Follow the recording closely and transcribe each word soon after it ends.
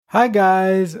Hi,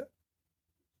 guys.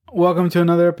 Welcome to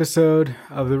another episode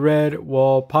of the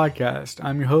Redwall podcast.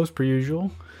 I'm your host, per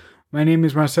usual. My name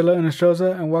is Marcelo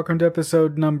Inostroza, and welcome to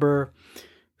episode number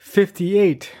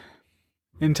 58,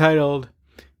 entitled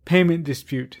Payment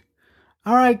Dispute.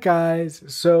 All right, guys.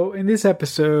 So, in this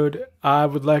episode, I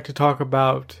would like to talk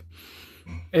about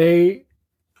a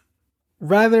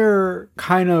rather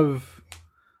kind of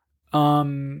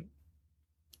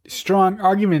strong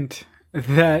argument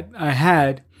that I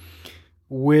had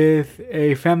with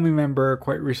a family member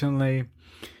quite recently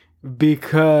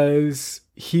because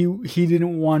he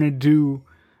didn't want to do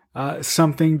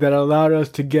something that allowed us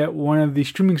to get one of the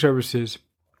streaming services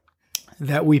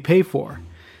that we pay for.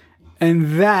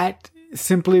 And that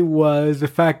simply was the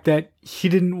fact that he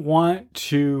didn't want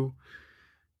to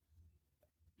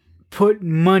put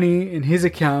money in his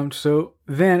account, so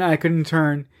then I could in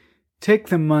turn take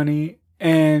the money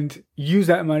and use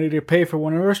that money to pay for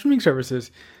one of our streaming services.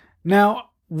 Now,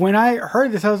 when I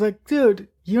heard this, I was like, dude,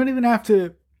 you don't even have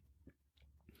to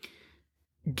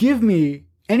give me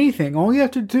anything. All you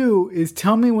have to do is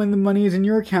tell me when the money is in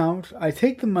your account. I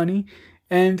take the money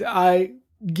and I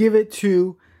give it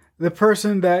to the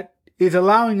person that is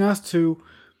allowing us to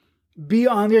be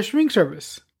on their streaming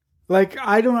service. Like,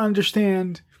 I don't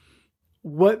understand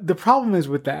what the problem is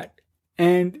with that.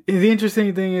 And the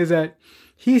interesting thing is that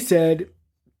he said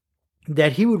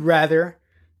that he would rather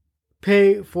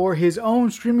pay for his own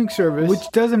streaming service,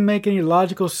 which doesn't make any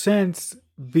logical sense,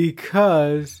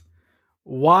 because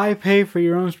why pay for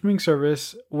your own streaming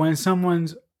service when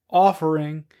someone's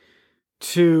offering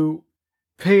to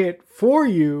pay it for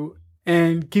you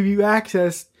and give you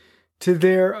access to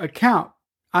their account?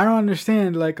 I don't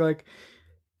understand. Like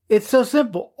it's so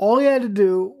simple. All you had to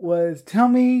do was tell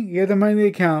me you had the money in the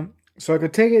account so I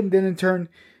could take it and then in turn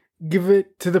give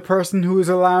it to the person who is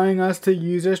allowing us to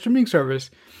use their streaming service.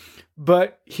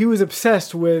 But he was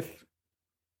obsessed with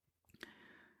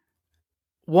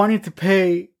wanting to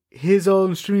pay his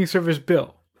own streaming service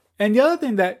bill. And the other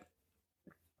thing that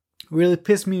really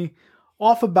pissed me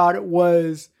off about it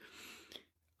was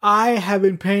I have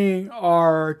been paying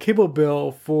our cable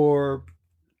bill for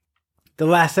the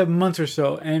last 7 months or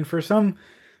so. And for some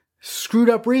screwed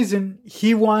up reason,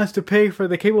 he wants to pay for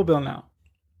the cable bill now,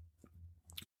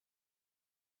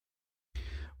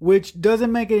 which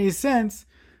doesn't make any sense,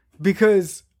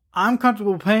 because I'm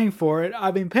comfortable paying for it.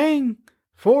 I've been paying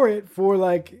for it for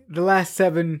like the last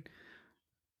 7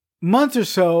 months or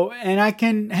so, and I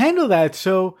can handle that.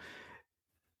 So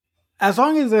as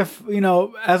long as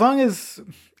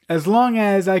as long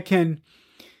as I can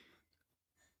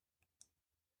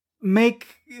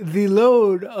make the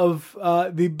load of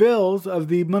the bills of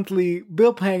the monthly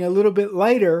bill paying a little bit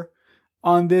lighter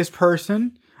on this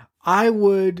person, I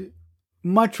would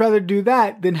much rather do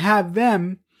that than have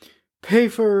them pay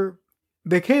for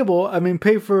the cable.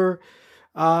 Pay for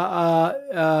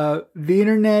the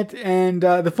internet and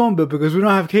the phone bill, because we don't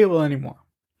have cable anymore.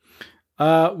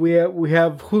 We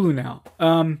have Hulu now.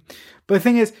 But the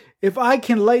thing is, if I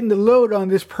can lighten the load on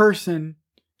this person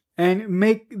and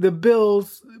make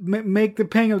the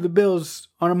paying of the bills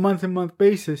on a month-to-month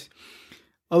basis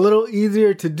a little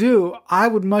easier to do, I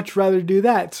would much rather do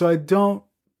that. So I don't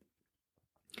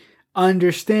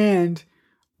understand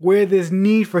where this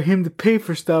need for him to pay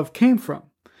for stuff came from.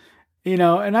 And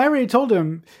I already told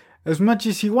him, as much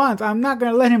as he wants, I'm not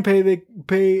going to let him pay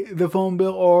the phone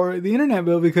bill or the internet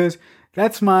bill, because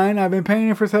that's mine. I've been paying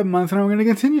it for 7 months, and I'm going to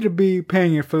continue to be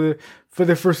paying it for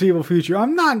the foreseeable future.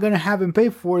 I'm not going to have him pay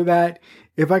for that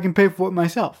if I can pay for it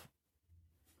myself.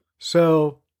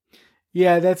 So,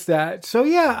 yeah, that's that. So,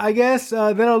 yeah, I guess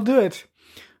that'll do it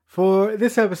for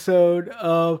this episode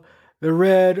of the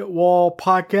Red Wall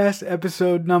podcast,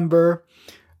 episode number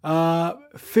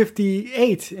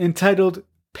 58, entitled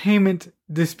Payment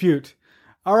Dispute.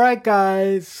 All right,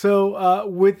 guys. So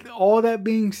with all that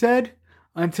being said,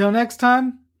 until next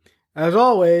time, as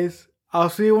always, I'll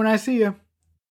see you when I see you.